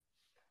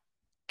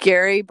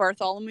Gary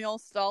Bartholomew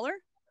Stoller.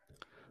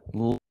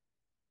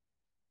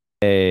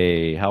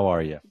 Hey, how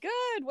are you?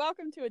 Good.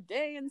 Welcome to a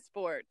day in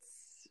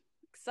sports.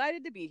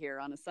 Excited to be here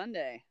on a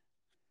Sunday.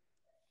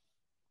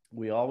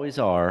 We always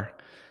are.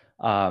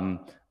 And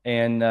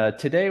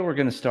today we're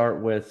going to start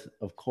with,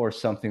 of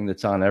course, something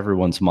that's on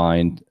everyone's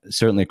mind,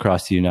 certainly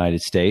across the United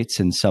States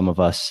and some of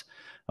us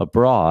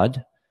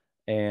abroad,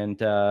 and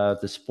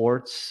the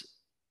sports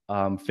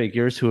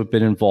figures who have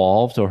been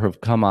involved or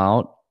have come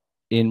out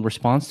in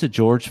response to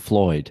George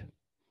Floyd.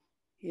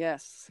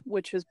 Yes,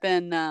 which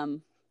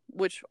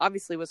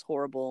obviously was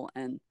horrible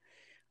and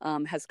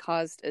has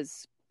caused,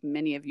 as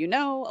many of you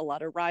know, a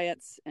lot of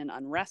riots and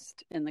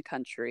unrest in the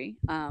country.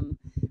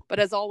 But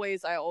as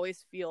always, I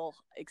always feel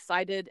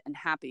excited and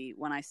happy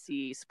when I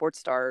see sports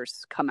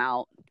stars come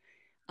out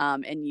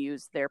and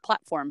use their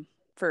platform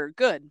for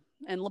good.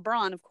 And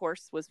LeBron, of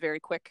course, was very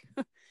quick.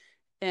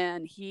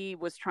 And he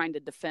was trying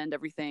to defend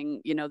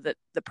everything, that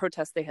the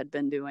protests they had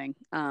been doing,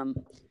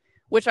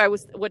 which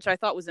I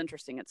thought was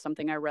interesting. It's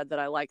something I read that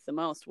I liked the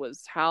most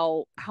was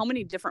how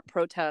many different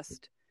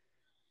protests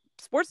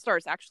sports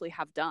stars actually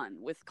have done,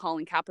 with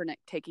Colin Kaepernick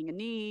taking a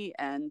knee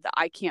and the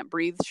 "I Can't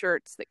Breathe"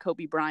 shirts that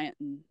Kobe Bryant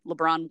and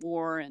LeBron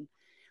wore, and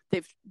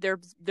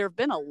there've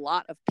been a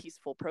lot of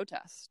peaceful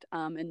protest,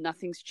 and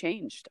nothing's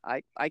changed.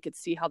 I could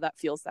see how that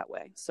feels that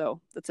way, so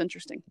that's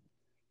interesting.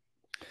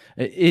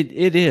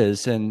 It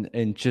is,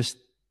 and just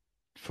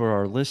for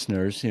our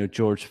listeners,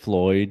 George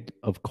Floyd,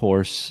 of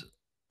course,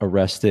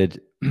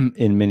 arrested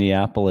in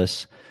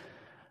Minneapolis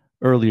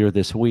earlier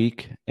this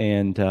week,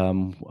 and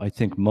I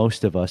think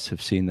most of us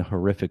have seen the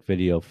horrific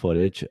video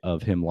footage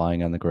of him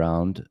lying on the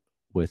ground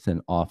with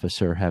an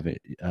officer having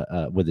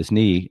with his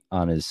knee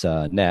on his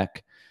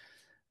neck,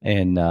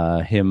 and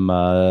him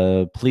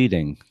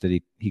pleading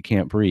that he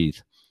can't breathe,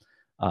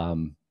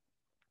 and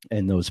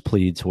those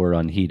pleads were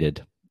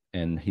unheeded,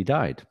 and he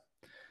died.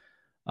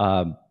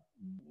 Um,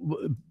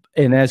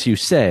 and as you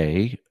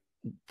say,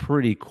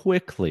 pretty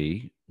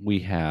quickly we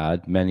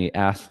had many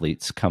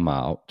athletes come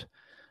out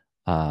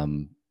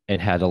and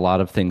had a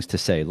lot of things to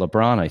say.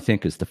 LeBron, I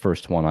think, is the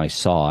first one I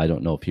saw. I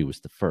don't know if he was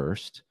the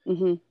first.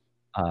 Mm-hmm.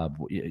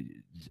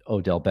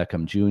 Odell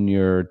Beckham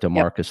Jr., Yep.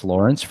 DeMarcus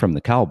Lawrence from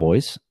the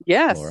Cowboys.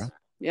 Yes. Laura.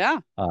 Yeah.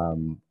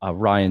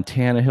 Ryan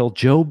Tannehill,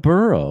 Joe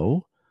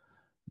Burrow,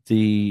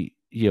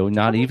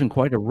 not even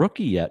quite a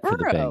rookie yet for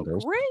the Burrow,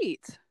 Bengals.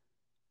 great.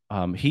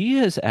 He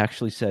has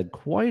actually said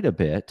quite a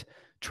bit.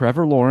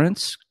 Trevor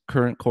Lawrence,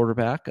 current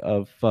quarterback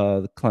of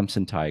the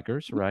Clemson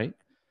Tigers, right?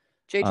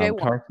 JJ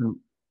Watt.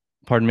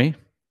 Pardon me?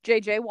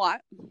 JJ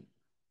Watt.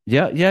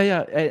 Yeah.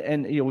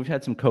 And we've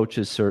had some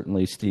coaches,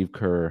 certainly Steve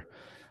Kerr,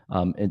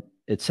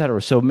 et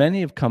cetera. So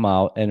many have come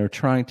out and are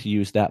trying to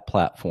use that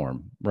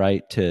platform,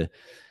 right, to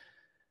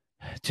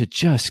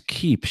just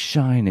keep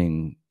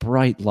shining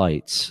bright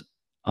lights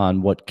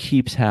on what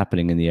keeps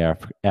happening in the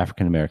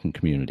African American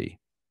community.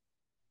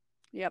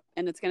 Yep,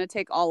 and it's going to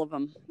take all of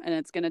them, and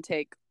it's going to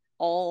take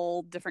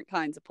all different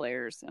kinds of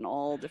players and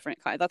all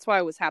different kinds. That's why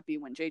I was happy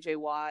when JJ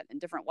Watt and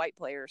different white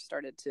players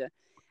started to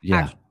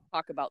actually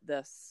talk about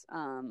this,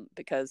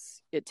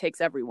 because it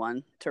takes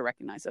everyone to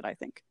recognize it, I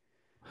think.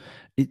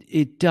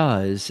 It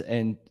does,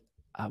 and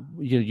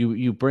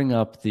you bring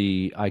up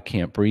the "I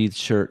Can't Breathe"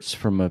 shirts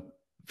from a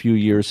few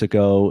years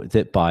ago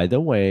that, by the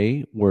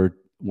way, were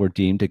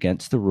deemed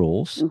against the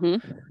rules.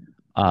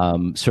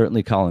 Mm-hmm.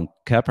 Certainly, Colin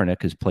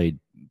Kaepernick has paid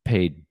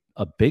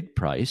a big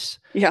price,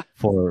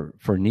 for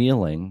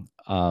kneeling,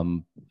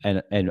 and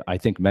I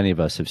think many of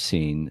us have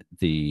seen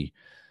the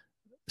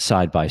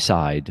side by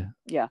side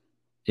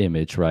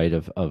image, right,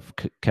 of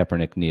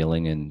Kaepernick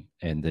kneeling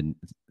and then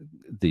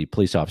the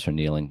police officer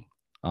kneeling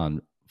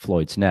on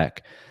Floyd's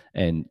neck,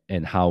 and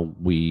how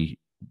we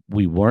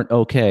weren't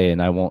okay,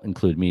 and I won't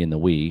include me in the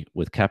we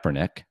with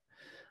Kaepernick.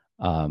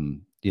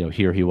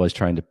 Here he was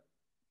trying to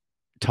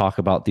talk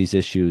about these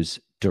issues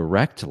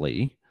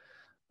directly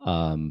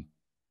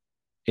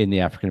in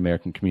the African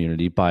American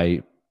community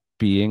by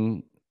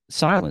being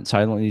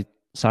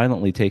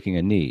silently taking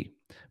a knee.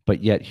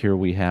 But yet here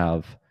we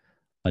have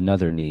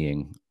another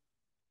kneeing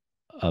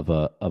of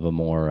a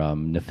more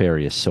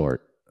nefarious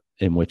sort,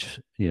 in which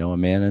a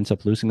man ends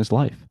up losing his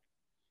life.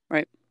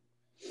 Right.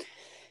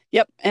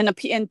 Yep.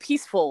 And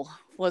peaceful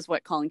was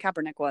what Colin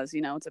Kaepernick was.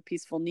 It's a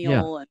peaceful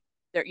kneel, and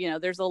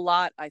there's a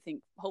lot. I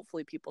think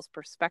hopefully people's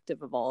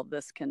perspective of all of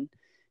this can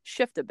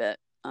shift a bit.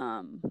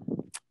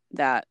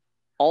 That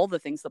all the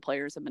things the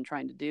players have been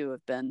trying to do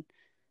have been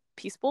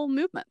peaceful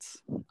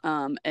movements,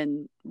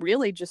 and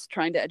really just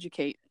trying to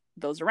educate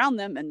those around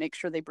them and make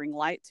sure they bring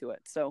light to it.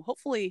 So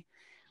hopefully,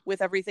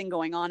 with everything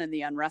going on in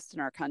the unrest in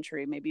our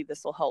country, maybe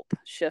this will help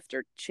shift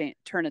or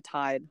turn a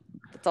tide.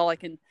 That's all I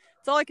can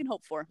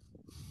hope for.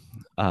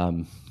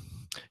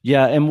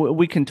 Yeah, and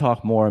we can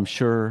talk more, I'm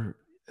sure.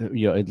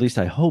 At least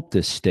I hope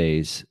this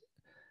stays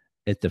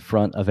at the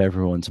front of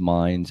everyone's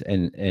minds,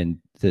 and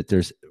that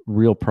there's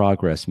real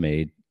progress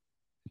made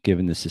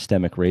given the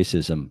systemic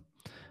racism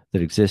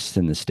that exists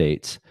in the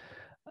States,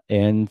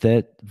 and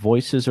that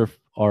voices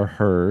are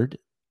heard,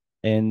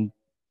 and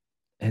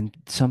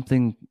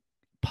something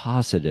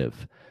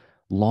positive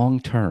long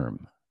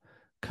term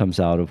comes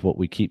out of what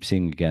we keep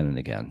seeing again and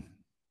again.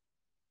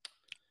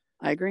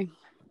 I agree.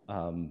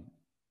 And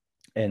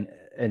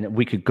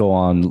we could go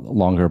on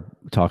longer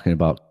talking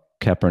about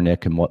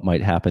Kaepernick and what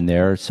might happen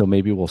there. So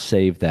maybe we'll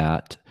save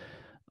that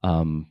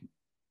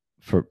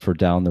for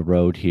down the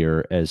road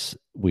here as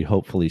we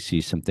hopefully see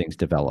some things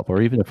develop.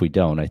 Or even if we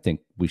don't, I think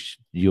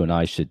you and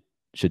I should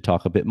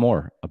talk a bit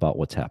more about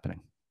what's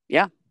happening.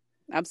 Yeah,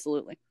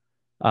 absolutely.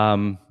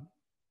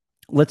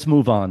 Let's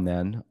move on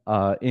then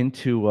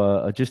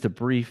into just a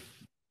brief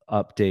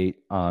update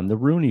on the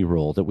Rooney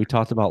Rule that we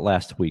talked about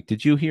last week.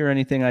 Did you hear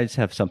anything? I just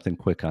have something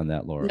quick on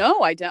that, Laura.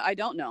 No, I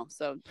don't know.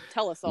 So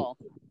tell us all.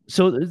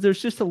 So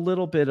there's just a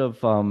little bit of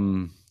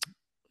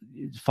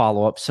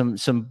follow up.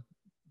 Some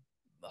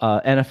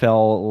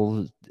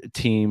NFL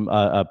team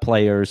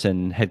players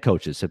and head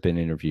coaches have been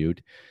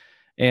interviewed,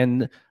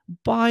 and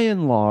by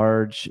and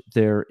large,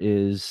 there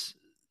is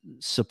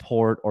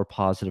support or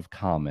positive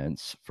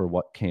comments for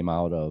what came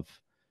out of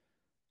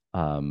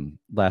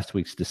last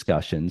week's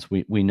discussions.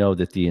 We know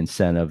that the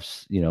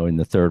incentives, in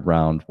the third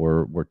round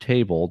were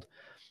tabled,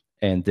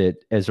 and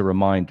that as a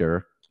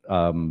reminder,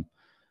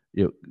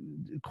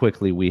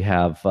 quickly we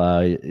have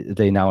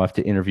they now have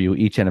to interview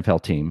each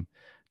NFL team,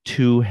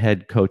 2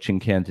 head coaching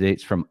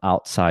candidates from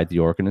outside the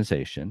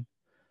organization,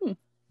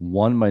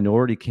 1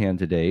 minority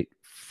candidate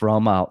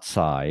from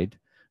outside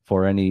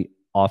for any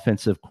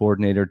offensive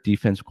coordinator,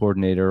 defense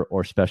coordinator,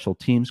 or special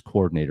teams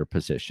coordinator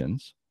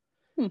positions.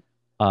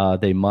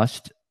 They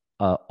must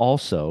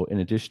also, in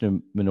addition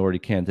to minority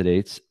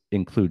candidates,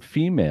 include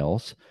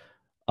females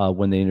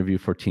when they interview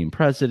for team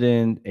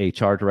president,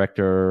 HR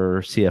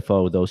director,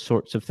 CFO, those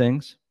sorts of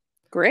things.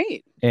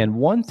 Great. And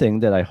one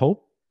thing that I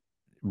hope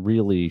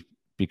really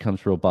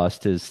becomes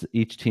robust is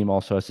each team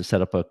also has to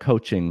set up a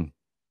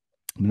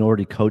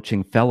minority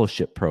coaching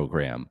fellowship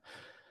program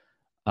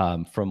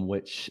from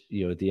which,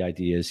 the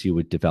idea is you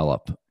would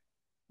develop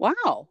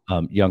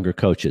younger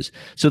coaches.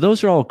 So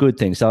those are all good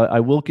things. I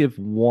will give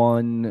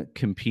one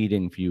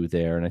competing view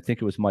there. And I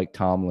think it was Mike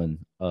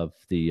Tomlin of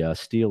the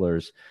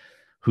Steelers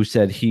who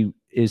said he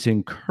is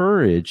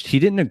encouraged. He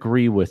didn't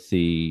agree with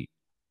the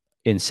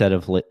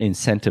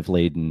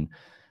incentive-laden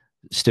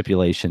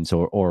stipulations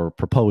or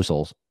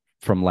proposals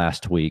from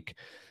last week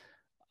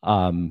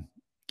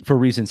for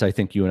reasons I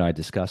think you and I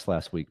discussed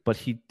last week. But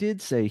he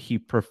did say he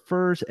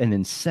prefers an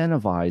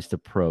incentivized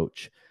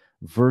approach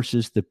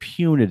versus the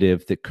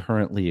punitive that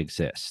currently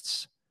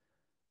exists.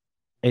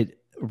 In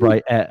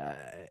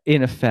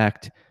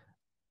effect,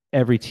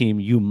 every team,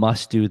 you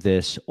must do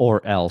this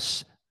or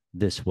else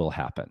this will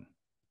happen.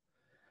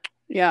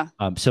 Yeah.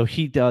 So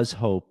he does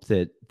hope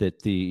that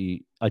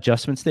the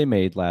adjustments they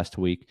made last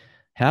week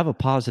have a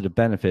positive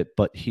benefit,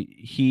 but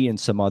he and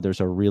some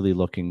others are really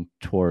looking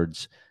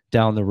towards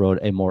down the road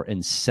a more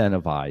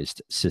incentivized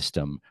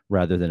system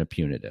rather than a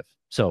punitive.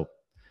 So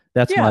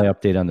that's my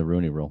update on the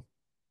Rooney Rule.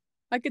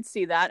 I could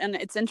see that. And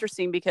it's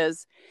interesting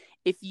because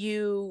if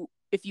you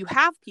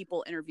have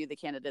people interview the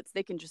candidates,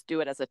 they can just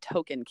do it as a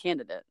token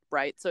candidate,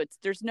 right? So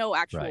there's no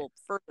actual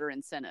further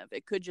incentive.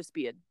 It could just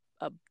be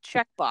a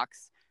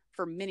checkbox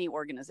for many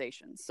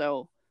organizations.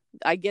 So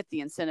I get the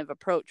incentive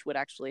approach would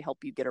actually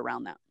help you get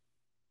around that.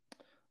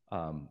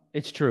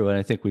 It's true. And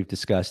I think we've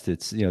discussed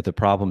the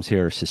problems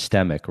here are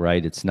systemic,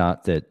 right? It's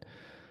not that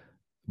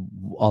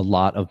a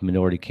lot of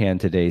minority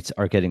candidates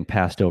are getting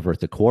passed over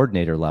at the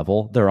coordinator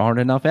level. There aren't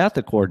enough at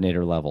the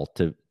coordinator level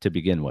to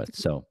begin with.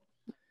 So,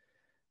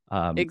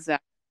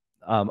 exactly.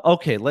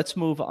 Okay, let's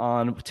move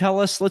on.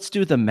 Let's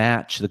do the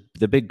match,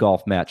 the big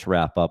golf match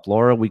wrap up.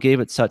 Laura, we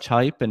gave it such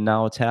hype and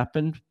now it's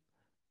happened.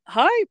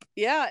 Hype.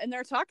 Yeah. And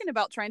they're talking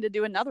about trying to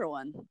do another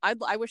one.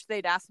 I wish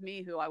they'd asked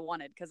me who I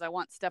wanted because I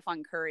want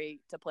Stephen Curry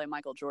to play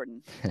Michael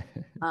Jordan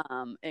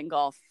in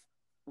golf,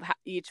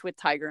 each with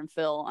Tiger and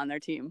Phil on their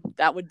team.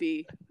 That would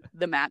be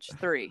the match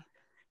 3.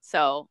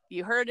 So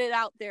you heard it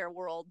out there,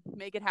 world.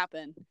 Make it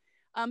happen.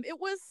 It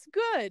was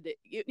good.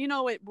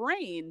 It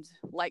rained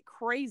like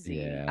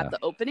crazy at the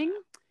opening,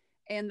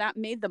 and that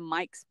made the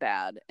mics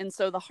bad. And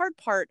so the hard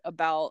part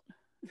about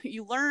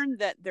you learn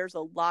that there's a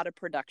lot of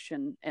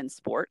production in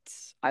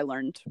sports. I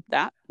learned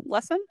that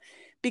lesson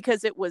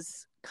because it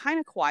was kind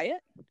of quiet.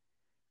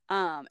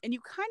 And you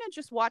kind of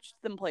just watched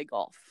them play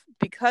golf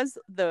because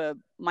the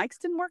mics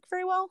didn't work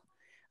very well.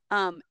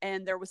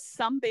 And there was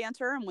some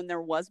banter. And when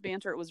there was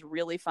banter, it was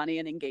really funny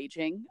and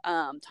engaging.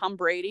 Tom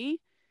Brady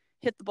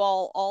hit the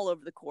ball all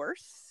over the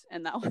course,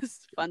 and that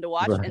was fun to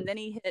watch. Right. And then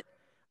he hit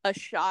a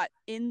shot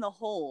in the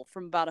hole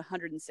from about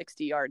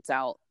 160 yards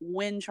out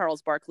when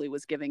Charles Barkley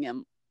was giving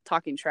him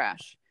talking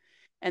trash.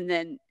 And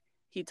then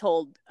he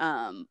told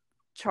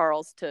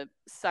Charles to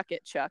suck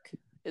it, Chuck,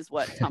 is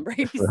what Tom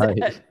Brady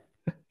said,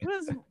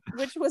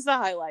 which was a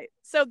highlight.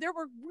 So there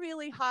were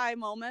really high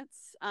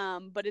moments,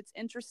 but it's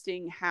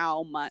interesting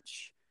how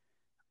much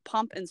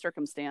pomp and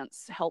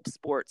circumstance help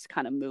sports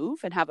kind of move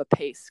and have a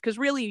pace. Because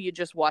really, you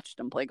just watched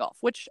them play golf,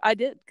 which I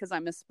did because I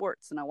miss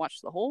sports and I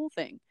watched the whole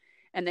thing.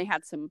 And they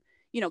had some,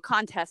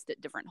 contests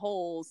at different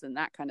holes and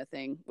that kind of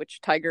thing,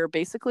 which Tiger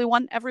basically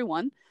won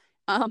everyone.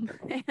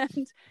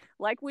 And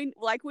like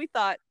we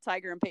thought,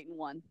 Tiger and Peyton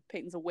won.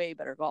 Peyton's a way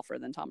better golfer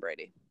than Tom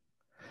Brady.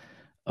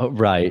 Oh,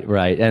 right,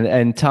 right.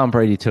 And Tom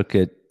Brady took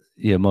it,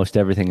 most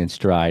everything in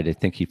stride. I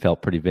think he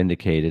felt pretty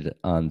vindicated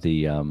on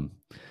the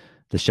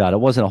shot. It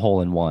wasn't a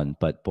hole in one,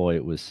 but boy,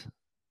 it was,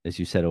 as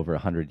you said, over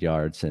 100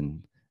 yards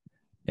and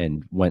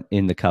went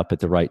in the cup at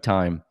the right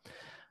time.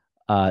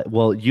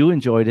 Well, you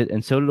enjoyed it,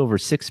 and so did over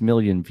 6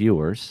 million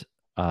viewers.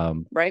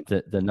 Right?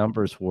 The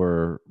numbers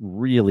were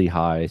really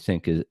high, I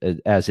think,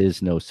 as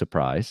is no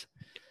surprise.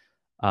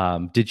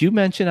 Did you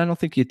mention, I don't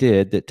think you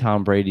did, that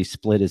Tom Brady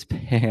split his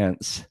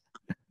pants?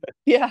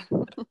 Yeah.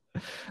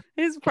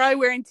 He's probably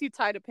wearing too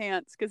tight of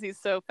pants because he's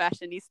so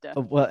fashionista.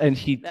 Well, and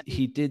he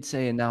did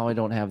say, and now I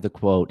don't have the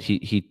quote.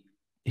 He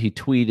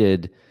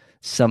tweeted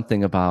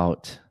something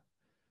about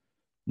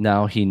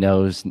now he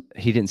knows.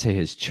 He didn't say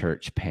his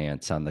church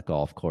pants on the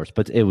golf course,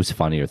 but it was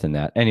funnier than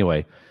that.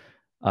 Anyway,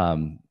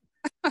 um,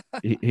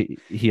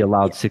 he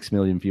allowed 6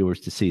 million viewers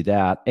to see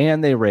that,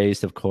 and they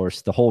raised, of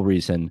course, the whole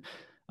reason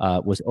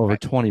was over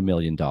 $20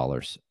 million,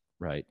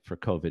 right, for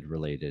COVID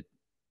related.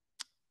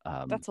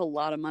 That's a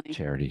lot of money.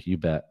 Charity, you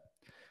bet.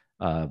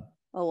 A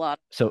lot.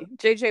 So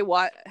JJ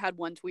Watt had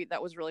one tweet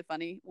that was really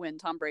funny when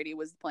Tom Brady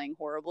was playing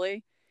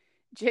horribly.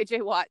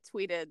 JJ Watt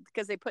tweeted,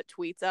 because they put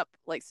tweets up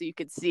like so you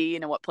could see,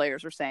 what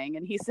players were saying,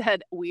 and he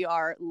said, "We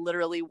are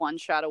literally one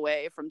shot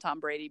away from Tom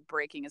Brady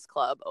breaking his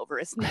club over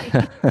his knee,"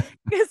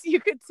 because you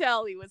could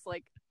tell he was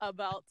like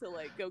about to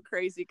like go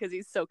crazy because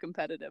he's so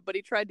competitive, but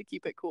he tried to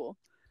keep it cool.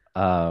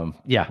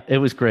 Yeah, it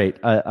was great.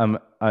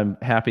 I'm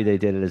happy they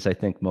did it, as I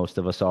think most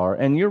of us are.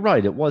 And you're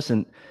right, it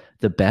wasn't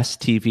the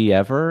best TV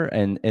ever,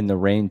 and the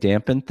rain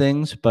dampened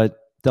things, but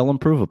they'll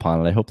improve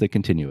upon it. I hope they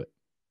continue it.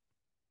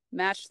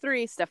 Match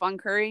 3: Stephon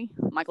Curry,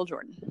 Michael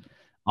Jordan.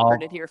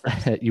 Heard it here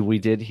first. We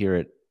did hear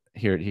it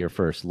here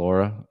first,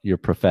 Laura. You're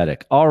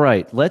prophetic. All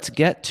right, let's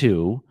get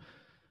to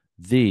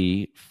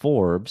the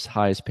Forbes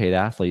highest paid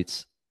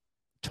athletes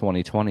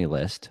 2020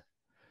 list.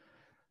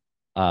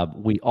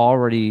 We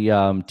already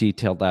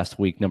detailed last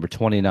week number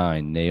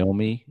 29,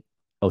 Naomi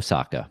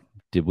Osaka.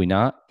 Did we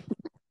not?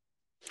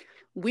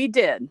 We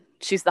did.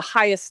 She's the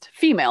highest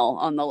female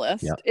on the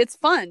list. Yep. It's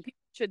fun. People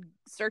should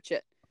search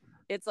it.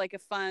 It's like a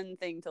fun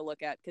thing to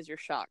look at because you're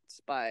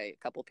shocked by a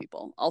couple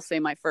people. I'll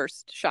say my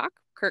first shock: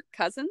 Kirk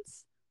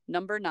Cousins,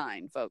 number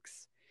 9,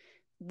 folks.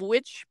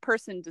 Which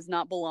person does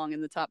not belong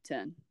in the top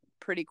 10?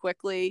 Pretty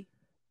quickly,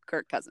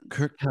 Kirk Cousins.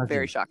 Kirk Cousins.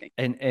 Very shocking.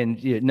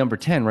 And number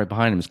 10 right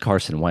behind him is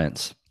Carson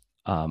Wentz.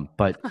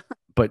 But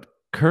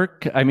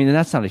Kirk, I mean,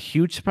 that's not a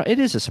huge surprise. It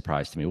is a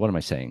surprise to me. What am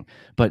I saying?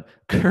 But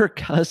Kirk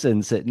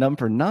Cousins at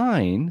number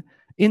 9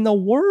 in the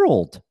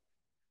world.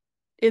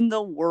 In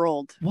the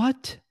world.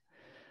 What?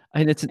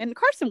 And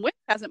Carson Wentz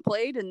hasn't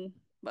played in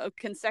a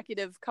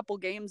consecutive couple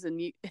games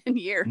in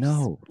years.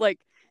 No. Like,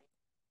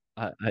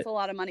 it's a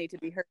lot of money to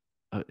be hurt.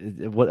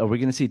 What are we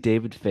going to see?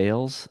 David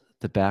Fales,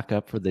 the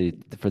backup for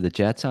the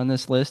Jets, on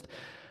this list.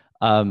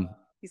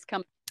 He's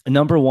coming.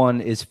 Number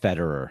 1 is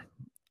Federer.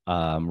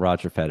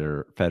 Roger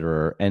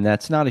Federer, and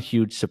that's not a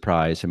huge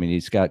surprise. I mean,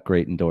 he's got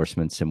great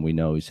endorsements, and we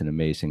know he's an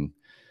amazing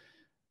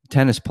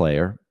tennis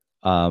player.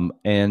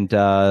 And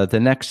the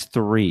next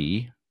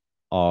 3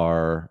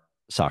 are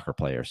soccer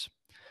players.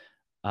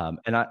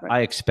 And I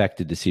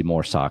expected to see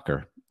more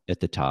soccer at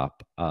the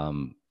top.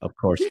 Of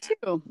course, me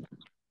too.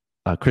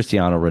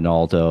 Cristiano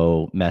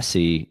Ronaldo,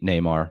 Messi,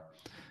 Neymar.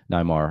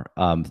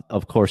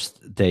 Of course,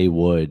 they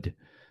would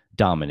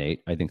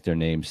dominate. I think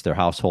their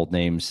household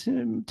names,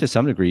 to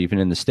some degree, even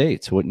in the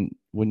States. Wouldn't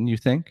you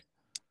think?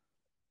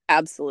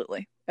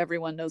 Absolutely.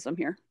 Everyone knows them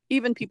here.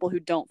 Even people who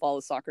don't follow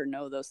soccer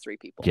know those 3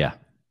 people. Yeah.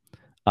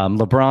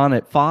 LeBron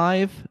at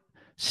 5,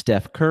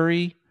 Steph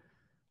Curry,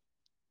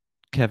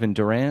 Kevin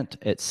Durant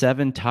at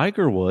 7,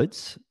 Tiger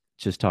Woods,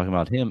 just talking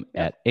about him,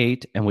 at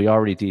 8, and we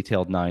already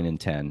detailed 9 and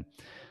 10.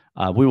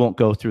 We won't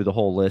go through the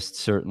whole list.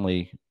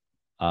 Certainly,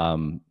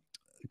 Conor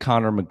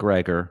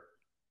McGregor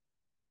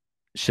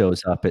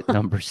shows up at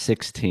number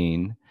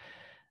 16.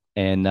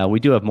 And we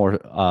do have more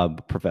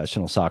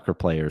professional soccer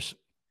players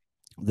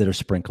that are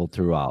sprinkled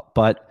throughout.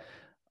 But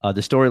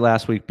the story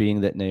last week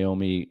being that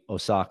Naomi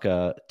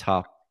Osaka,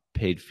 top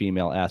paid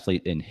female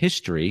athlete in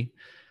history,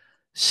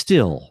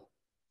 still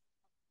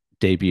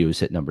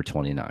debuts at number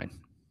 29.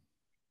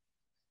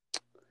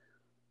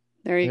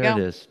 There you go.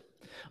 There it is.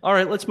 All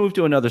right, let's move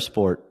to another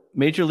sport.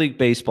 Major League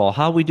Baseball.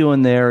 How are we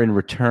doing there in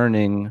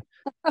returning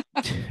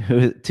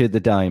to the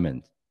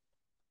diamond?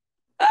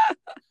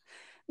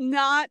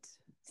 Not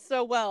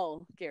so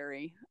well,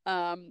 Gary.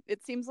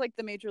 It seems like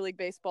the Major League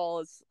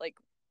Baseball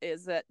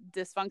is that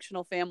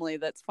dysfunctional family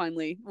that's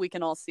finally we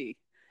can all see.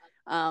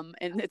 And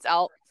it's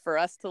out for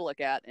us to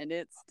look at, and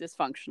it's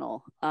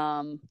dysfunctional.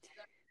 The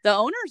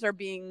owners are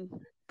being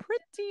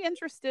pretty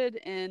interested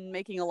in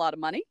making a lot of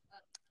money.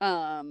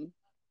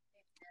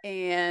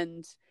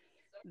 And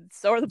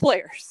so are the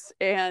players,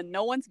 and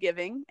no one's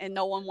giving, and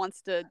no one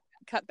wants to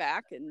cut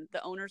back, and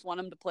the owners want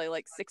them to play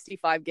like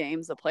 65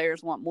 games. The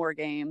players want more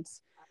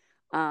games.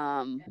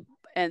 And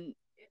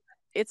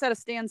it's at a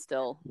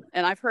standstill.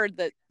 And I've heard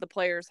that the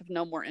players have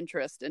no more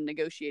interest in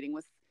negotiating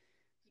with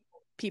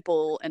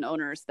people and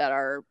owners that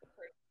are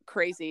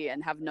crazy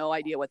and have no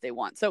idea what they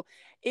want. So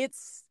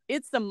it's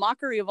the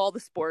mockery of all the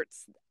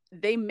sports.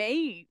 They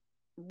may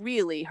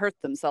really hurt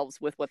themselves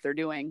with what they're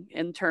doing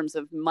in terms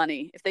of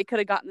money. If they could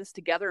have gotten this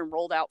together and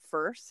rolled out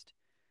first,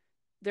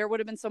 there would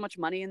have been so much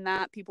money in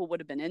that. People would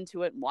have been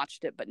into it and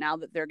watched it. But now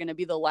that they're going to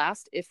be the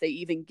last, if they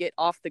even get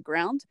off the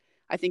ground,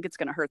 I think it's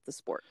going to hurt the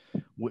sport.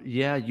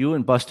 Yeah, you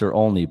and Buster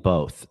Olney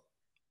both.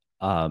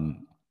 For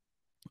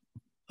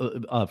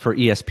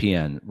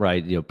ESPN,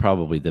 right?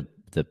 Probably the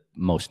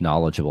most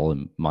knowledgeable,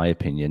 in my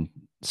opinion,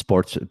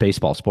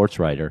 baseball sports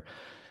writer.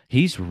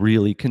 He's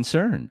really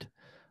concerned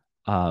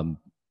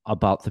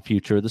about the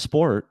future of the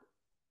sport.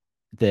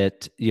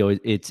 That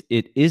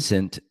it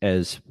isn't,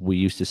 as we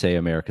used to say,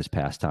 America's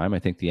pastime. I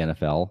think the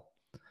NFL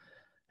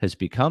has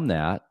become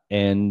that,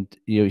 and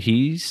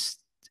he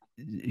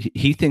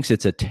thinks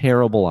it's a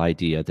terrible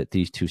idea that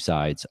these two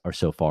sides are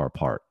so far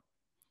apart.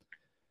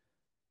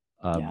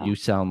 You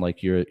sound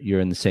like you're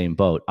in the same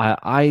boat.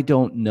 I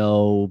don't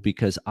know,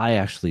 because I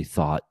actually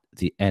thought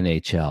the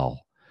NHL,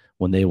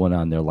 when they went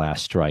on their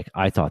last strike,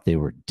 I thought they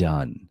were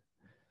done.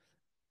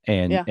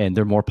 And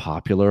they're more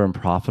popular and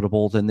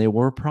profitable than they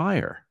were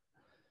prior.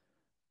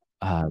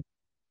 And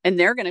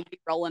they're going to be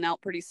rolling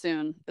out pretty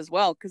soon as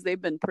well, because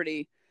they've been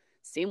pretty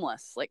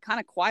seamless, like kind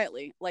of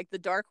quietly, like the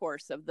dark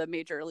horse of the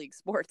major league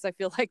sports. I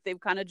feel like they've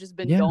kind of just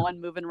been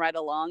moving right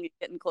along,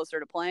 getting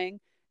closer to playing.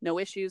 No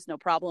issues, no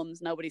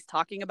problems. Nobody's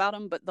talking about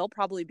them, but they'll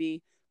probably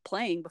be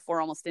playing before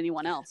almost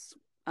anyone else,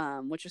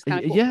 which is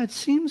kind of cool. Yeah, it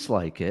seems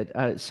like it.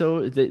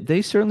 So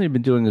they certainly have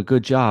been doing a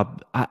good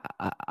job.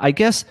 I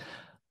guess.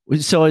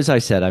 So as I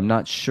said, I'm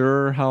not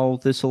sure how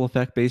this will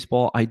affect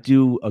baseball. I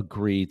do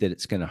agree that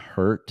it's going to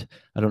hurt.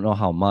 I don't know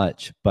how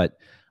much, but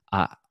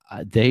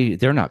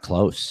they're not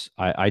close.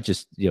 I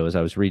just, as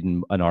I was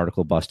reading an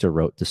article Buster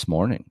wrote this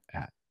morning,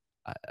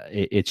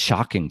 it's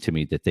shocking to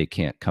me that they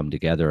can't come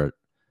together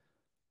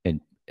and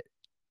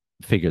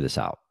figure this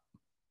out.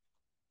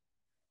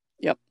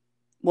 Yep.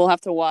 We'll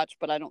have to watch,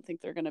 but I don't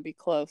think they're going to be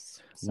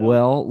close. So.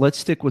 Well, let's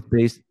stick with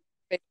baseball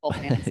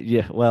fans.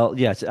 Yeah. Well,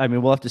 yes. I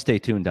mean, we'll have to stay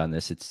tuned on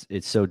this.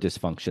 It's so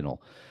dysfunctional.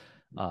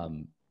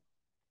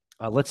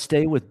 Let's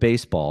stay with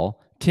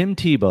baseball. Tim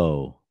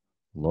Tebow.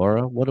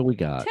 Laura, what do we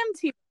got? Tim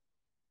Tebow.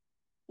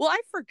 Well, I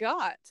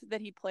forgot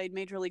that he played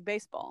Major League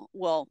Baseball.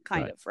 Well,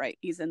 kind of, right?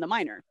 He's in the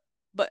minor.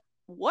 But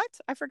what?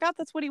 I forgot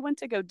that's what he went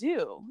to go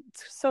do.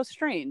 It's so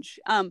strange.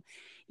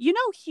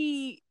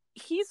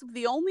 He's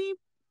the only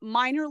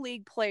minor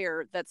league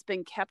player that's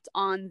been kept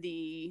on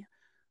the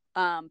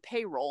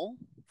payroll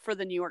for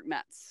the New York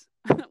Mets,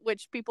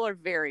 which people are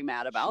very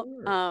mad about.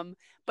 Sure.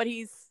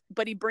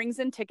 But he brings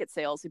in ticket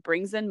sales. He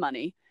brings in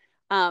money.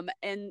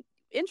 And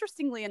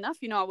interestingly enough,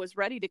 I was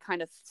ready to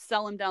kind of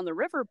sell him down the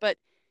river, but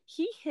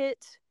he hit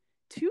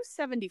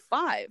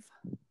 275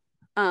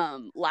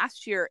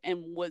 last year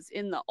and was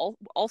in the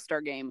All-Star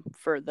game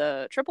for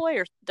the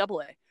AAA or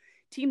AA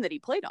team that he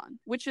played on,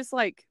 which is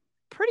like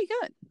pretty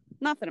good.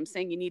 Not that I'm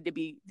saying you need to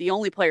be the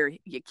only player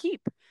you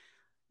keep,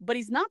 but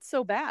he's not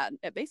so bad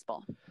at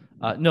baseball.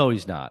 No,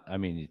 he's not. I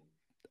mean,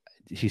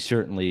 he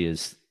certainly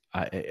is,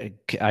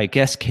 I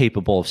guess,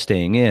 capable of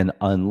staying in,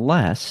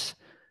 unless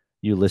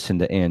you listen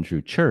to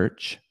Andrew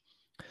Church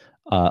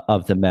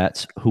of the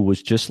Mets, who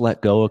was just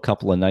let go a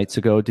couple of nights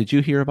ago. Did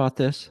you hear about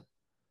this?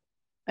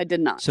 I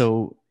did not.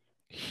 So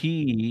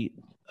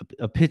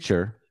a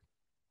pitcher,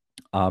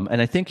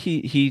 and I think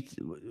he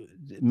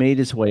made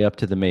his way up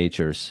to the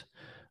majors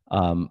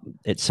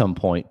at some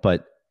point,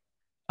 but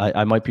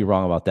I might be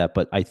wrong about that,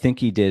 but I think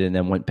he did and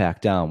then went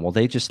back down. Well,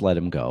 they just let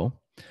him go,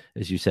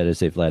 as you said, as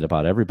they've let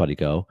about everybody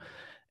go.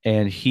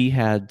 And he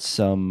had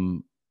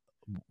some,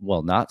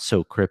 not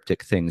so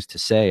cryptic things to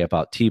say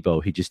about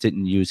Tebow. He just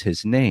didn't use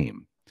his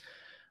name,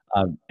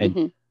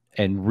 and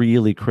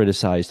really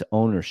criticized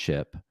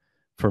ownership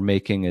for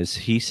making, as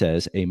he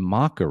says, a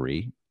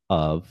mockery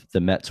of the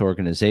Mets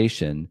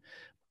organization,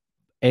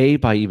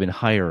 by even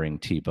hiring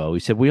Tebow. He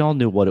said, we all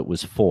knew what it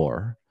was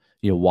for.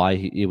 Why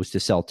it was to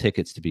sell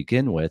tickets to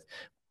begin with,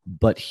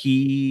 but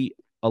he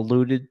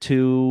alluded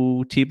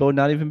to Tebow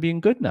not even being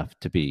good enough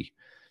to be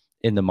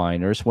in the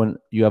minors when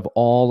you have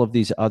all of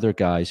these other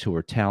guys who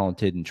are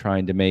talented and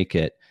trying to make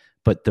it,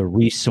 but the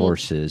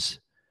resources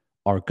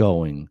are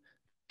going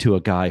to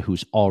a guy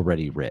who's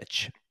already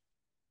rich.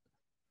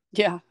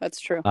 Yeah, that's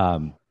true.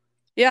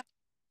 Yeah,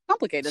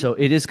 complicated. So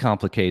it is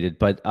complicated,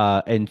 but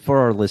and for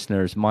our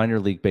listeners,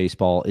 minor league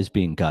baseball is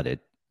being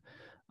gutted.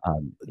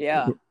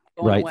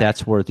 Right. Away.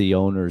 That's where the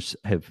owners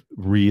have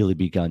really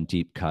begun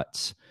deep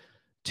cuts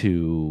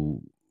to,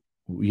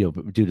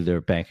 due to their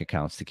bank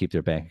accounts, to keep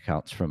their bank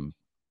accounts from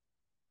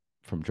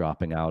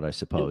dropping out, I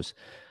suppose.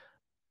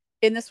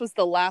 And this was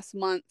the last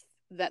month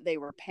that they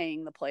were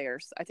paying the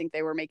players. I think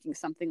they were making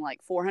something like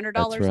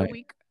 $400 a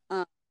week.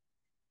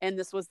 And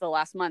this was the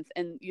last month.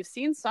 And you've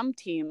seen some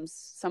teams,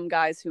 some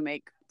guys who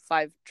make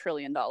 $5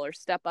 trillion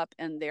step up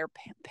and they're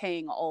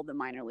paying all the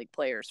minor league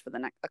players for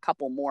a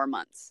couple more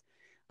months.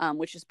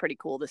 which is pretty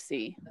cool to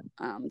see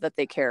that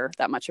they care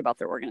that much about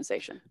their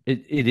organization.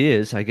 It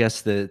is. I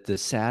guess the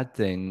sad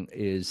thing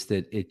is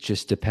that it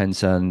just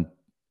depends on,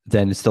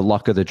 then it's the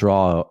luck of the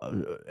draw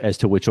as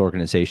to which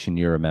organization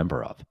you're a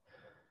member of,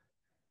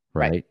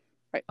 right?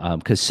 Right.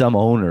 Because some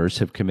owners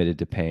have committed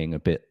to paying a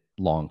bit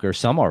longer.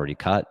 Some already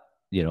cut,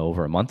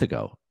 over a month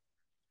ago,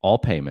 all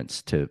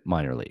payments to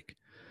minor league.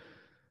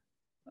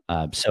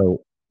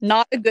 So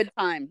not a good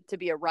time to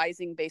be a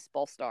rising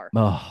baseball star.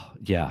 Oh,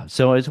 yeah.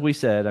 So as we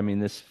said, I mean,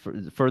 this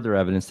further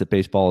evidence that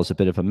baseball is a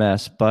bit of a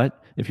mess.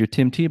 But if you're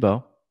Tim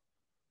Tebow,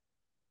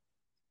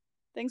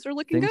 things are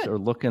looking things good. are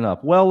looking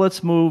up. Well,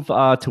 let's move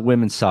to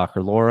women's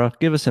soccer. Laura,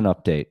 give us an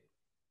update.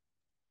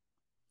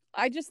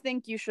 I just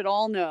think you should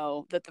all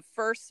know that the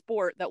first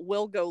sport that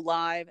will go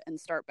live and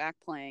start back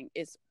playing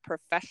is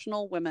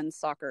professional women's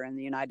soccer in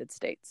the United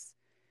States.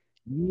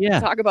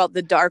 Yeah. Talk about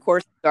the dark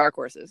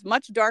horses.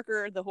 Much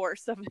darker the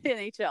horse of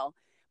NHL.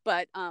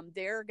 But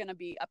they're going to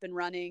be up and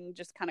running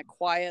just kind of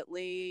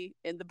quietly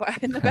in the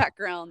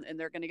background, and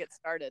they're going to get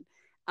started.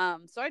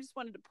 So I just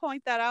wanted to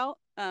point that out.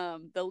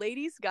 The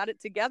ladies got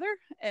it together,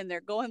 and they're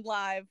going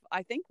live,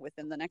 I think,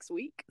 within the next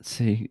week.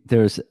 See,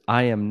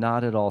 I am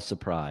not at all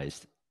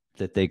surprised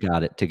that they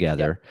got it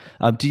together.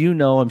 Yep. Do you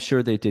know, I'm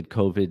sure they did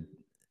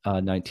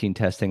COVID-19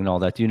 testing and all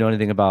that. Do you know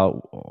anything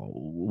about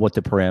what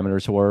the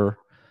parameters were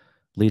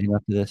leading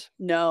up to this?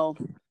 No,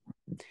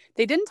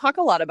 they didn't talk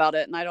a lot about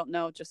it, and I don't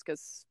know, just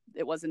because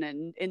it wasn't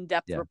an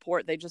in-depth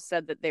report. They just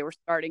said that they were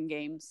starting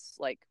games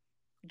like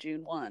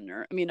June 1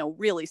 or,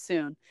 really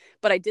soon.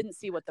 But I didn't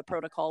see what the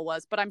protocol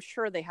was, but I'm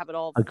sure they have it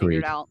all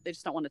figured out. They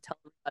just don't want to tell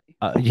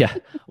everybody. Yeah.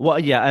 Well,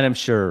 yeah. And I'm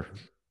sure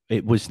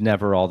it was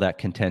never all that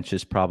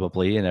contentious,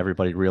 probably. And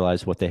everybody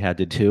realized what they had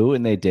to do,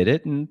 and they did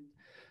it. And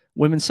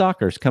women's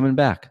soccer is coming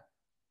back.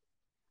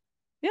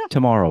 Yeah.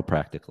 Tomorrow,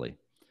 practically.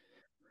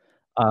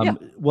 Well,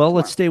 tomorrow.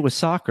 Let's stay with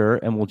soccer,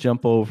 and we'll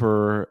jump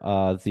over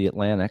the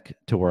Atlantic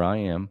to where I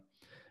am.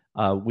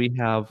 We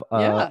have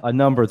a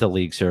number of the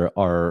leagues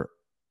are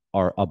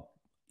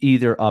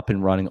either up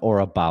and running or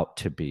about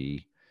to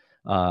be.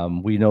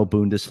 We know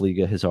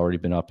Bundesliga has already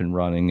been up and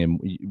running, and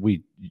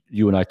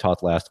you and I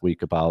talked last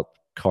week about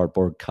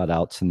cardboard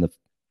cutouts in the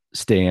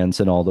stands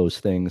and all those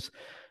things.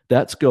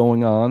 That's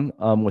going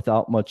on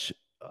without much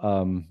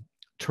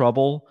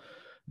trouble.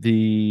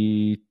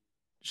 The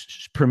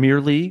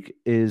Premier League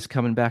is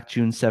coming back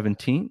June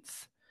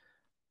 17th.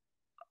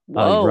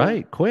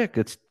 Right, quick.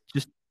 It's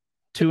just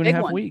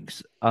 2.5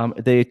 weeks.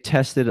 They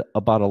tested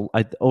about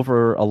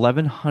over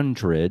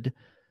 1,100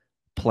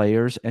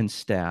 players and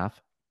staff,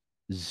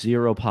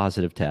 0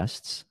 positive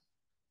tests.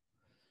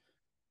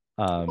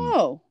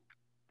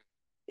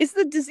 Is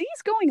the disease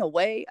going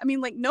away? I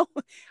mean, no,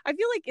 I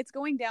feel like it's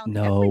going down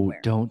everywhere.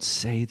 No, don't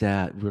say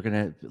that.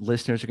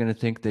 Listeners are gonna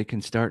think they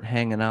can start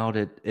hanging out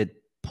at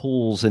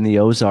pools in the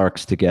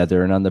Ozarks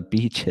together and on the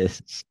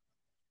beaches.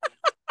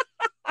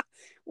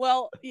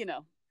 Well,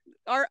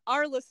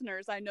 our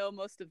listeners, I know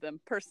most of them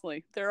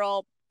personally. They're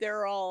all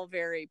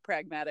very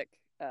pragmatic,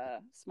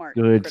 smart,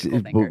 good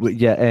thinkers.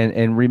 Yeah,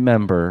 and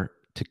remember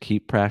to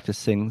keep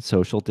practicing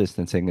social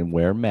distancing and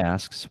wear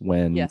masks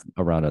when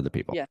around other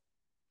people.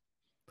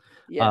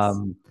 Yes,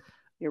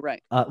 you're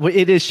right.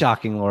 It is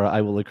shocking, Laura.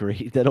 I will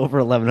agree that over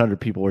 1,100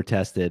 people were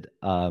tested.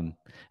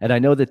 And I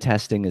know the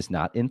testing is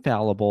not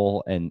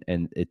infallible, and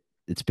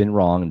it's been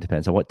wrong, and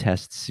depends on what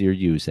tests you're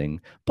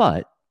using,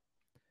 but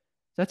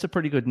that's a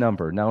pretty good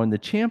number. Now in the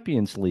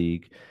Champions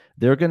League,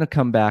 they're going to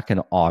come back in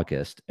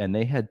August, and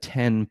they had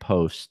 10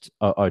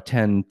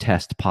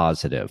 test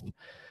positive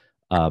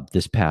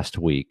this past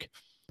week,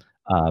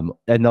 and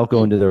they'll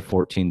go into their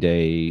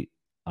 14-day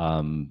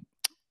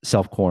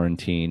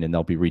self-quarantine, and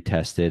they'll be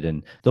retested,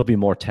 and there'll be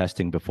more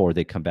testing before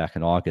they come back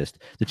in August.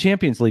 The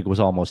Champions League was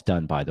almost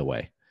done, by the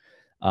way,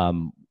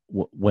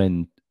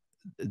 when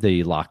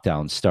the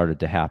lockdowns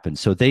started to happen.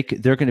 So they're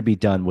going to be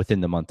done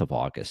within the month of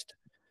August.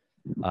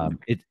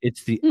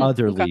 It's the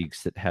other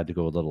leagues that had to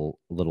go a little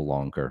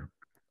longer.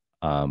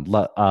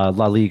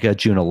 La Liga,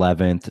 June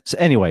 11th. So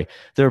anyway,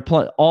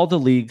 all the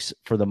leagues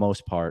for the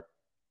most part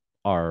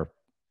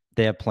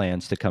they have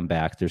plans to come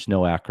back. There's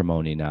no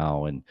acrimony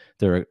now, and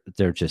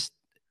they're just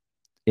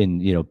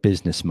in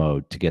business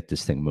mode to get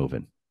this thing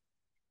moving.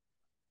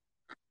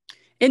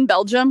 In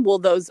Belgium,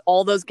 will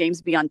all those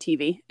games be on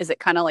TV? Is it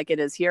kind of like it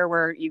is here,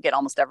 where you get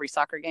almost every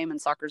soccer game and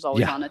soccer's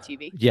always on a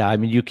TV? Yeah, I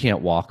mean, you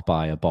can't walk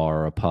by a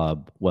bar or a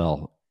pub,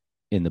 well,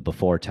 in the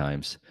before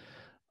times,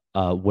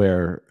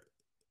 where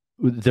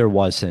there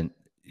wasn't,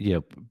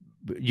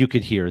 you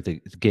could hear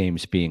the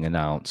games being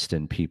announced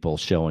and people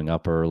showing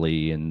up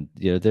early, and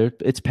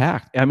it's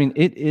packed. I mean,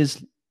 it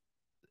is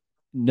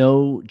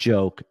no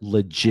joke,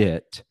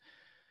 legit.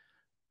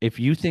 If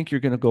you think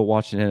you're going to go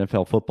watch an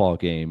NFL football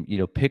game,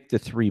 pick the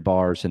 3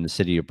 bars in the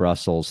city of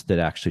Brussels that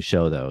actually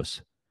show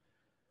those.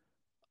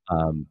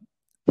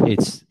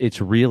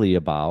 It's really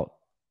about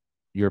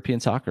European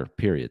soccer,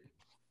 period.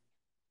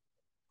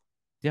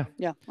 Yeah,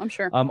 I'm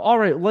sure. All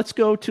right, let's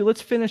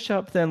finish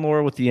up then,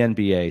 Laura, with the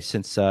NBA,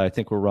 since I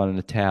think we're running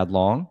a tad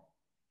long.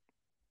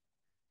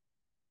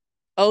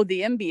 Oh,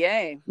 the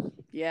NBA.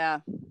 Yeah.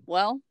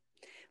 Well,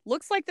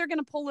 looks like they're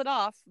going to pull it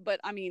off, but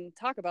I mean,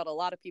 talk about a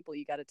lot of people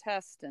you got to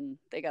test, and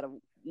they got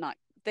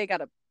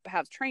to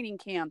have training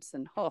camps,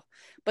 and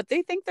but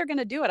they think they're going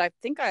to do it. I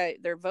think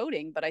they're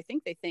voting, but I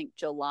think they think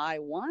July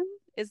 1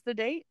 is the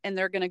date, and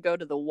they're going to go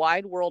to the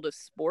Wide World of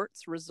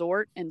Sports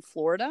resort in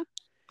Florida,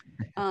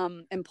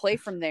 and play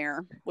from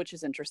there, which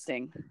is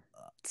interesting.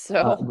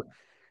 So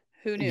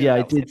who knew yeah,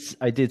 that was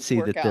I did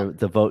see that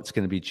the vote's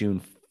going to be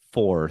June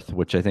 4th,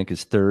 which I think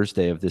is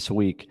Thursday of this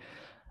week.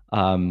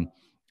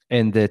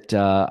 And that,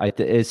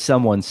 as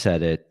someone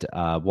said it,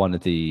 one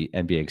of the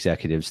NBA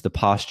executives, the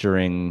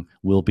posturing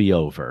will be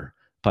over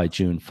by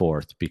June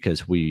 4th,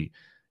 because we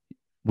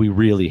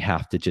really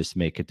have to just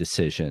make a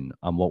decision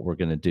on what we're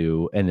going to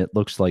do. And it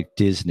looks like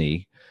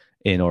Disney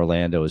in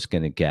Orlando is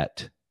going to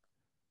get,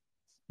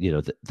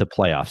 the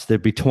playoffs.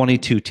 There'd be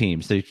 22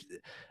 teams.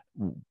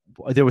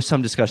 There was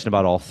some discussion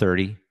about all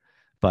 30,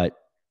 but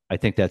I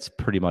think that's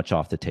pretty much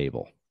off the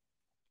table.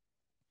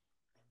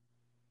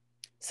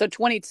 So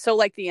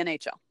like the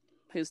NHL,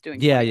 who's doing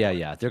 24.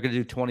 Yeah. They're going to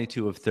do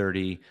 22 of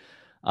 30,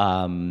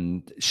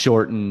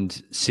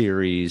 shortened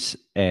series,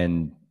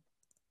 and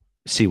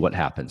see what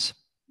happens.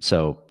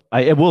 So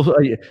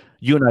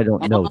you and I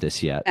don't know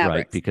this yet, Mavericks.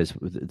 Right? Because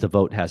the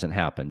vote hasn't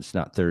happened. It's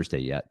not Thursday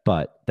yet,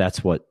 but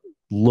that's what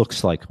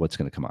looks like what's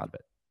going to come out of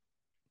it.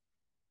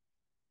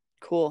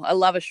 Cool. I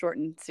love a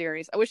shortened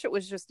series. I wish it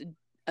was just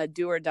a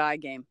do or die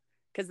game,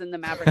 because then the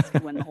Mavericks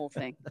could win the whole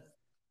thing.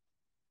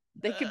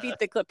 They could beat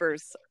the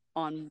Clippers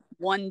on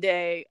one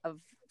day of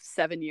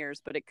 7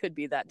 years, but it could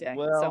be that day.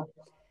 Well, so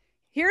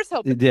here's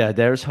hoping. Yeah,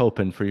 there's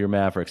hoping for your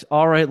Mavericks.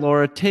 All right,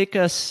 Laura, take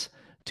us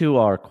to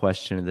our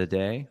question of the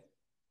day.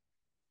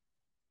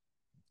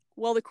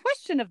 Well, the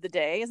question of the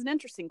day is an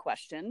interesting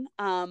question.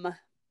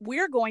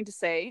 We're going to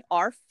say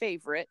our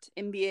favorite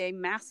NBA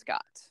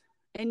mascot.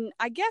 And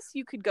I guess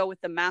you could go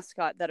with the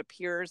mascot that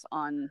appears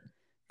on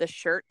the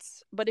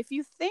shirts. But if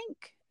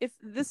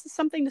this is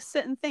something to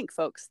sit and think,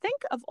 folks,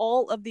 think of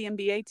all of the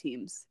NBA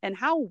teams and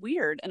how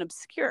weird and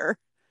obscure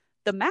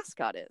the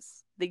mascot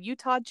is. The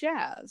Utah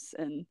Jazz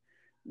and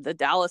the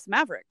Dallas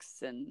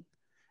Mavericks, and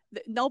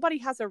nobody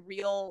has a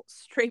real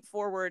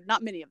straightforward,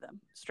 not many of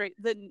them,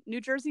 the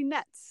New Jersey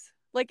Nets.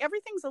 Like,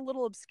 everything's a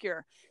little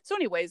obscure. So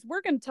anyways,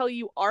 we're going to tell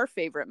you our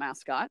favorite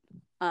mascot.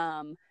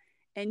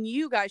 And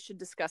you guys should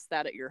discuss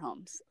that at your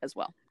homes as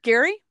well.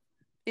 Gary,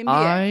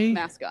 NBA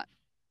mascot.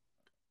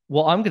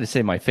 Well, I'm going to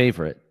say my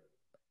favorite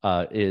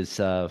is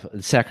the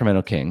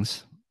Sacramento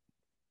Kings.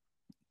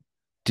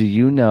 Do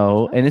you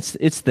know? And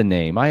it's the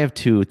name. I have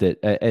two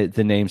that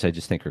the names I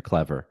just think are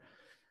clever.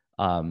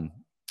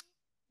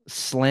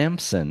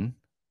 Slamson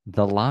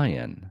the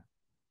Lion.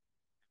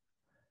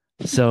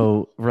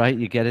 So, right,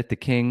 you get it. The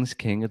Kings,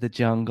 King of the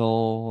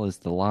Jungle is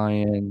the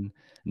lion,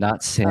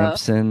 not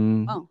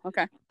Samson.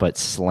 Okay. But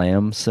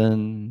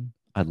Slamson.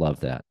 I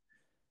love that.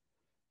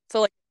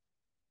 So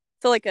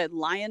like a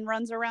lion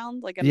runs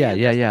around, like a man.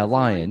 Yeah,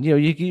 lion.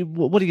 You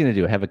what are you going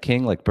to do? Have a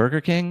king like Burger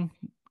King?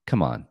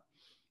 Come on.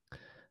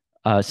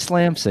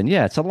 Slamson,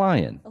 yeah, it's a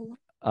lion.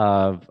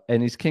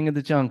 And he's king of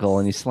the jungle,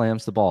 and he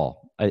slams the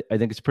ball. I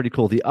think it's pretty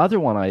cool. The other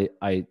one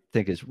I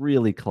think is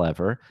really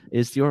clever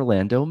is the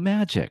Orlando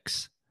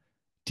Magics.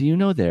 Do you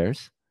know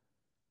theirs?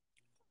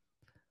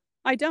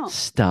 I don't.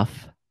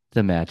 Stuff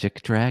the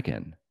Magic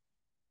Dragon.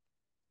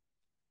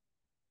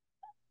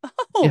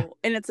 Oh, yeah.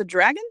 And it's a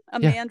dragon?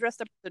 Man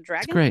dressed up as a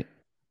dragon? It's great.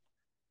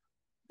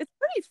 It's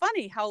pretty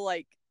funny how,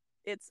 like,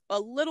 it's a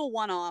little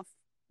one-off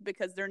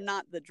because they're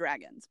not the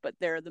dragons, but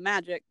they're the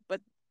Magic,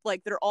 but,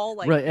 like, they're all,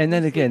 like... Right, and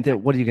then again,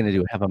 what are you going to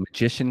do? Have a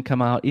magician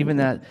come out? Even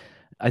that,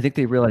 I think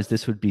they realized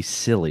this would be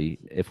silly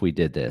if we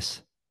did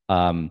this.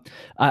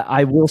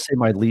 I will say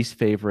my least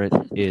favorite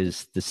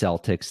is the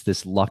Celtics,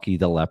 this Lucky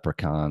the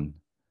Leprechaun.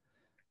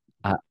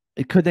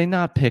 Could they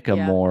not pick a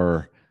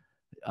more...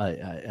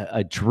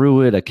 a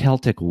druid, a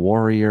Celtic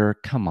warrior?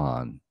 Come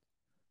on.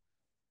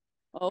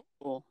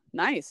 Oh,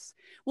 nice.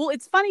 Well,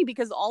 it's funny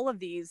because all of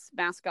these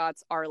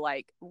mascots are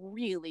like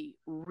really,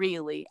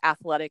 really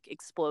athletic,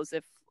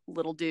 explosive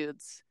little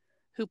dudes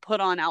who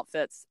put on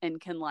outfits and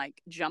can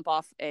like jump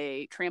off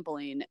a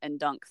trampoline and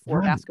dunk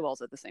 4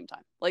 basketballs at the same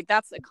time. Like,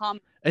 that's a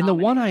common. And the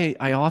one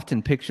I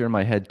often picture in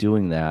my head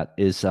doing that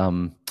is,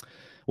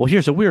 well,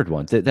 here's a weird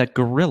one. That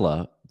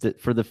gorilla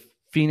that for the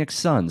Phoenix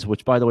Suns,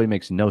 which by the way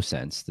makes no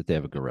sense that they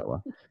have a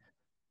gorilla.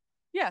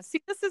 Yeah,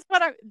 see, this is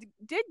what I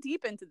did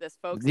deep into this,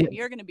 folks, and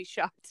you're going to be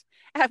shocked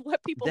at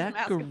what people's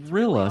mascots really are. That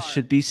gorilla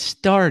should be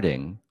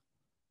starting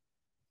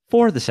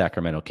for the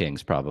Sacramento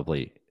Kings,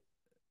 probably.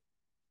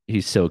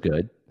 He's so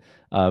good.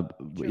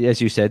 As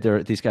you said,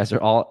 these guys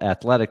are all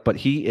athletic, but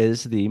he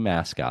is the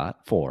mascot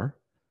for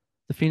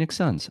the Phoenix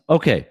Suns.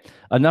 Okay,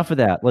 enough of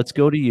that. Let's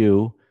go to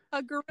you,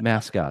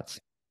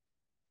 mascots.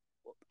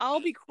 I'll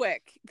be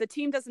quick. The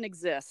team doesn't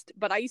exist,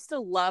 but I used to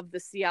love the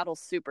Seattle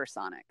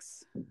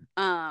Supersonics.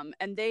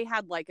 And they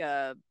had like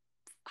a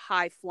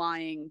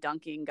high-flying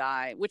dunking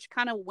guy, which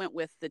kind of went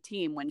with the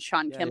team when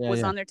Sean Kemp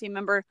was on their team.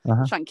 Remember?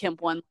 Sean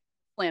Kemp won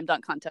slam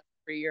dunk contest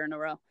 3 years in a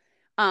row.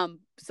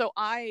 So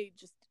I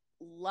just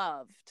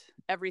loved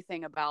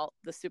everything about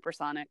the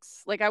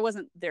Supersonics. Like, I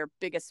wasn't their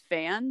biggest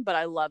fan, but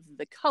I loved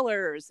the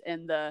colors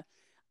and the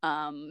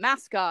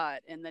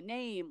mascot and the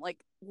name. Like,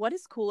 what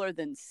is cooler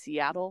than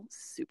Seattle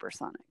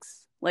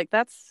Supersonics? Like,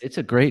 it's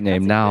a great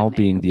name now,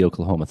 being the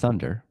Oklahoma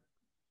Thunder.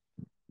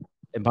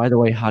 And by the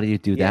way, how do you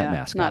do that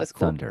mascot? Not as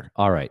cool. Thunder.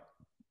 All right,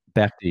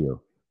 back to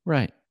you.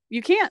 Right.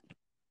 You can't.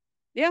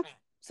 Yeah.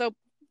 So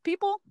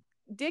people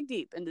dig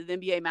deep into the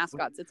NBA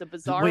mascots. It's a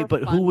bizarre. Wait,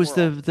 but who was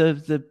world.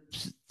 the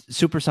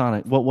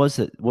Supersonic? What was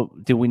it?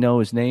 What did we know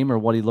his name or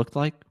what he looked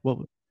like? What?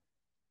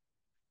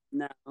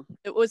 No,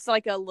 it was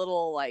like a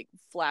little like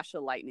flash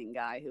of lightning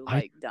guy who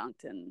like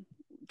dunked and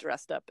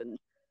dressed up and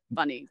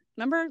funny.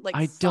 Remember? Like,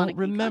 I don't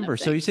remember.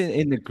 Kind of so you said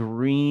in the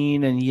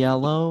green and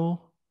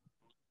yellow.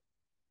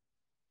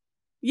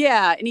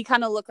 Yeah, and he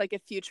kind of looked like a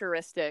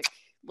futuristic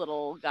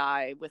little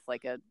guy with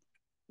like a,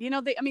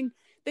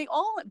 they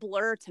all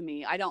blur to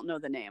me. I don't know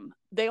the name.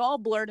 They all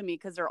blur to me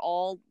because they're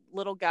all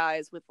little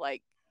guys with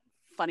like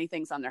funny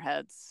things on their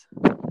heads.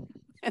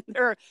 And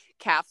their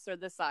calves are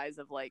the size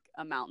of like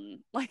a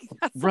mountain. Like,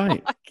 that's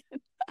right.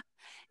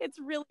 It's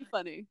really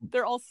funny.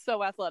 They're all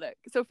so athletic.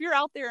 So if you're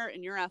out there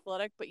and you're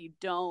athletic, but you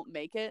don't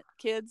make it,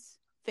 kids,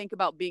 think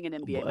about being an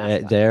NBA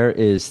mascot. There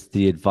is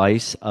the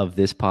advice of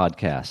this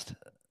podcast,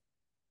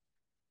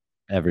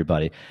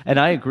 everybody. And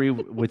I agree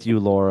with you,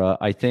 Laura.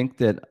 I think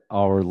that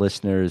our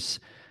listeners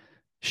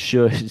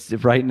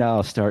should right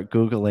now start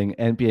Googling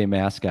NBA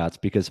mascots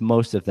because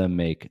most of them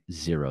make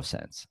 0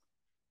 sense.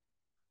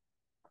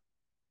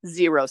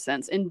 0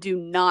 sense and do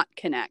not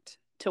connect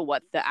to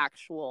what the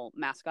actual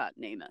mascot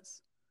name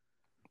is.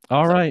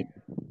 All right.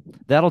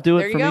 That'll do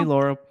it for me,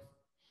 Laura.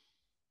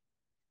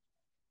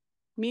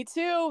 Me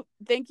too.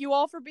 Thank you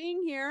all for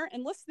being here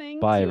and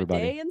listening to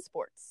everybody. A Day in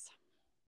Sports.